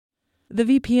The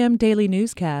VPM Daily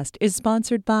Newscast is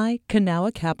sponsored by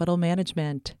Kanawha Capital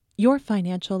Management. Your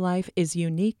financial life is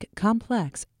unique,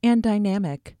 complex, and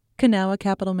dynamic. Kanawha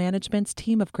Capital Management's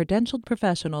team of credentialed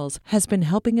professionals has been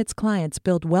helping its clients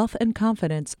build wealth and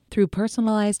confidence through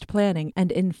personalized planning and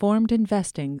informed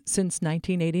investing since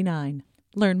 1989.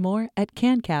 Learn more at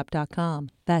cancap.com.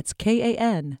 That's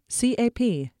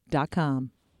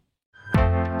KANCAP.com.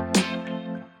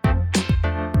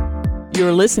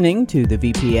 You're listening to the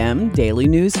VPM Daily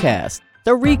Newscast,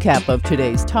 the recap of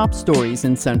today's top stories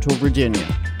in Central Virginia.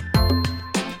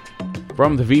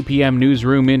 From the VPM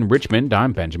Newsroom in Richmond,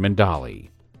 I'm Benjamin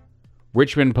Dolly.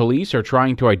 Richmond police are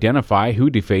trying to identify who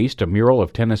defaced a mural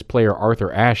of tennis player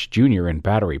Arthur Ashe Jr. in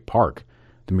Battery Park.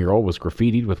 The mural was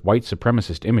graffitied with white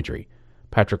supremacist imagery.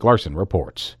 Patrick Larson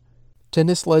reports.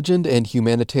 Tennis legend and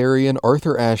humanitarian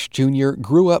Arthur Ashe Jr.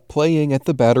 grew up playing at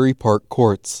the Battery Park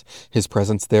courts. His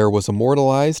presence there was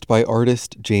immortalized by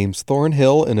artist James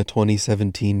Thornhill in a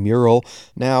 2017 mural.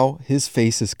 Now, his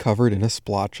face is covered in a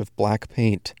splotch of black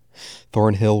paint.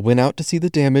 Thornhill went out to see the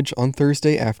damage on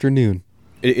Thursday afternoon.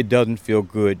 It doesn't feel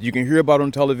good. You can hear about it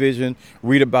on television,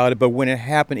 read about it, but when it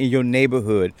happened in your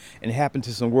neighborhood and happened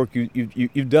to some work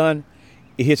you've done,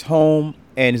 it hits home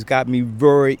and it's got me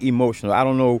very emotional. I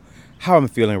don't know how I'm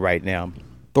feeling right now.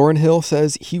 Thornhill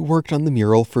says he worked on the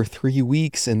mural for 3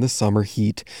 weeks in the summer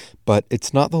heat, but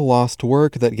it's not the lost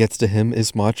work that gets to him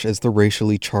as much as the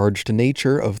racially charged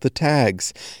nature of the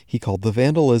tags. He called the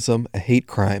vandalism a hate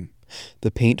crime.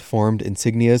 The paint formed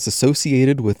insignias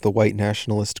associated with the white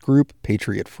nationalist group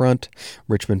Patriot Front.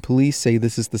 Richmond police say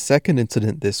this is the second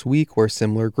incident this week where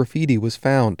similar graffiti was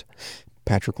found.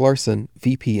 Patrick Larson,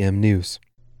 VPM News.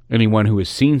 Anyone who has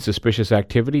seen suspicious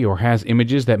activity or has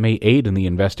images that may aid in the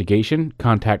investigation,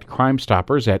 contact Crime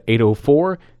Stoppers at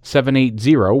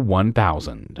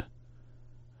 804-780-1000.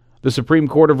 The Supreme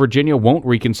Court of Virginia won't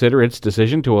reconsider its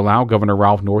decision to allow Governor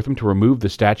Ralph Northam to remove the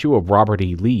statue of Robert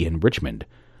E. Lee in Richmond.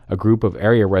 A group of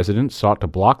area residents sought to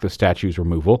block the statue's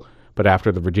removal, but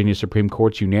after the Virginia Supreme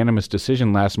Court's unanimous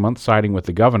decision last month siding with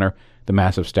the governor, the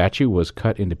massive statue was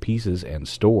cut into pieces and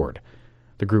stored.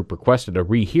 The group requested a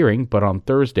rehearing, but on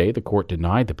Thursday the court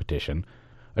denied the petition.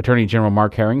 Attorney General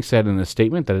Mark Herring said in a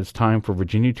statement that it's time for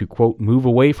Virginia to, quote, move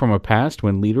away from a past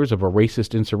when leaders of a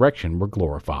racist insurrection were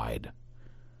glorified.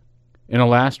 In a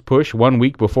last push 1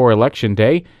 week before Election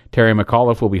Day, Terry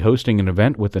McAuliffe will be hosting an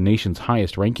event with the nation's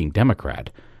highest-ranking Democrat.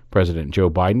 President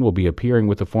Joe Biden will be appearing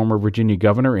with the former Virginia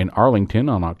governor in Arlington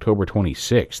on October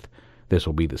 26th. This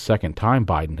will be the second time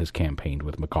Biden has campaigned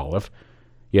with McAuliffe.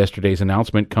 Yesterday's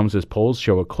announcement comes as polls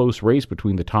show a close race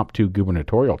between the top two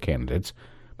gubernatorial candidates.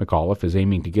 McAuliffe is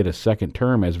aiming to get a second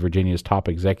term as Virginia's top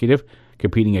executive,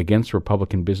 competing against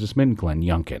Republican businessman Glenn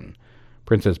Youngkin.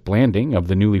 Princess Blanding of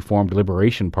the newly formed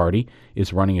Liberation Party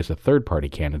is running as a third-party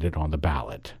candidate on the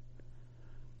ballot.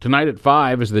 Tonight at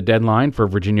 5 is the deadline for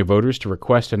Virginia voters to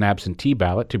request an absentee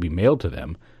ballot to be mailed to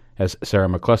them. As Sarah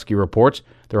McCluskey reports,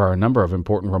 there are a number of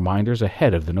important reminders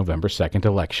ahead of the November 2nd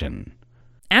election.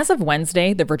 As of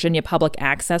Wednesday, the Virginia Public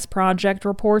Access Project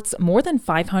reports more than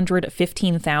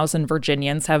 515,000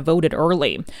 Virginians have voted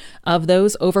early. Of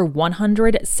those, over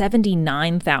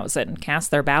 179,000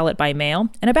 cast their ballot by mail,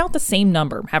 and about the same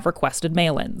number have requested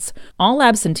mail-ins. All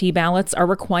absentee ballots are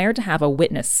required to have a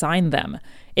witness sign them.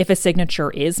 If a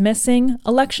signature is missing,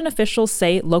 election officials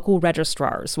say local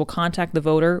registrars will contact the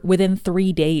voter within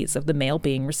 3 days of the mail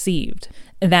being received.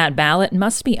 That ballot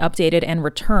must be updated and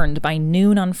returned by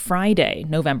noon on Friday,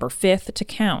 November 5th, to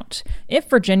count. If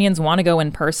Virginians want to go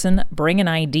in person, bring an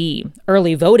ID.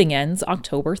 Early voting ends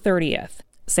October 30th.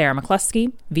 Sarah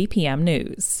McCluskey, VPM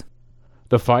News.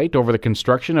 The fight over the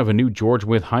construction of a new George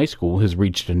Wythe High School has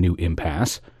reached a new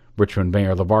impasse. Richmond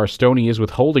Mayor LeVar Stoney is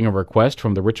withholding a request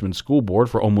from the Richmond School Board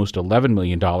for almost $11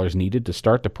 million needed to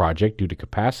start the project due to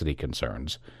capacity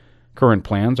concerns. Current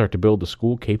plans are to build a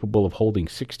school capable of holding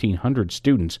 1,600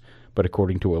 students, but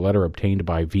according to a letter obtained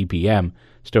by VPM,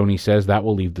 Stoney says that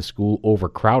will leave the school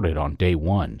overcrowded on day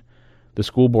one. The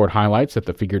school board highlights that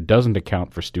the figure doesn't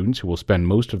account for students who will spend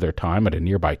most of their time at a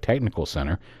nearby technical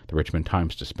center, the Richmond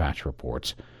Times-Dispatch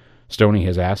reports. Stoney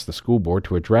has asked the school board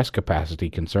to address capacity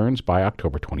concerns by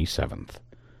October 27th.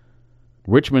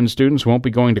 Richmond students won't be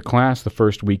going to class the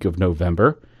first week of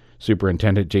November.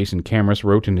 Superintendent Jason Cameras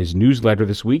wrote in his newsletter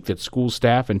this week that school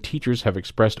staff and teachers have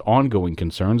expressed ongoing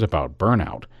concerns about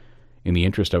burnout. In the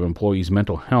interest of employees'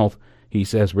 mental health, he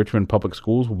says Richmond Public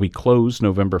Schools will be closed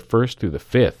November 1st through the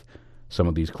 5th. Some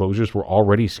of these closures were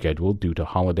already scheduled due to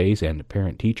holidays and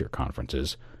parent-teacher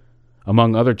conferences.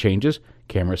 Among other changes,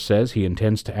 Cameras says he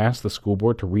intends to ask the school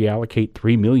board to reallocate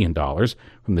 $3 million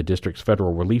from the district's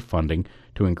federal relief funding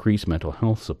to increase mental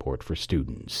health support for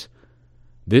students.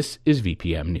 This is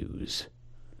VPM News.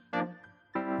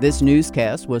 This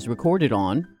newscast was recorded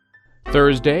on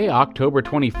Thursday, October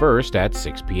 21st at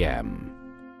 6 p.m.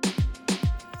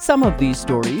 Some of these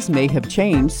stories may have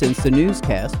changed since the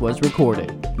newscast was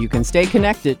recorded. You can stay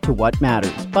connected to what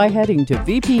matters by heading to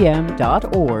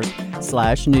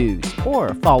vpm.org/news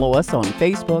or follow us on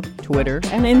Facebook, Twitter,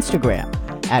 and Instagram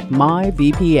at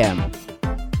MyVPM.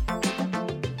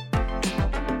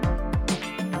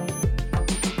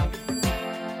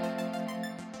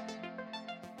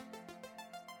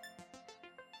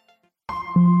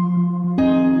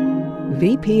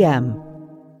 VPM.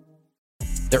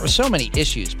 There are so many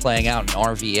issues playing out in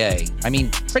RVA. I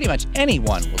mean, pretty much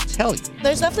anyone will tell you.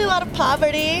 There's definitely a lot of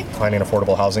poverty. Finding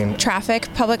affordable housing.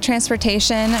 Traffic, public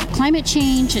transportation. Climate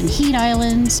change and heat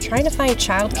islands. Trying to find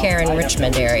childcare in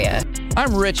Richmond area.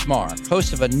 I'm Rich Marr,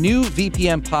 host of a new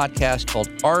VPM podcast called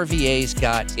RVA's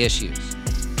Got Issues.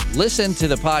 Listen to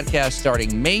the podcast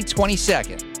starting May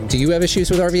 22nd. Do you have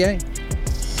issues with RVA?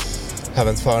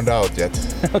 Haven't found out yet.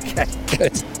 Okay,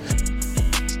 good.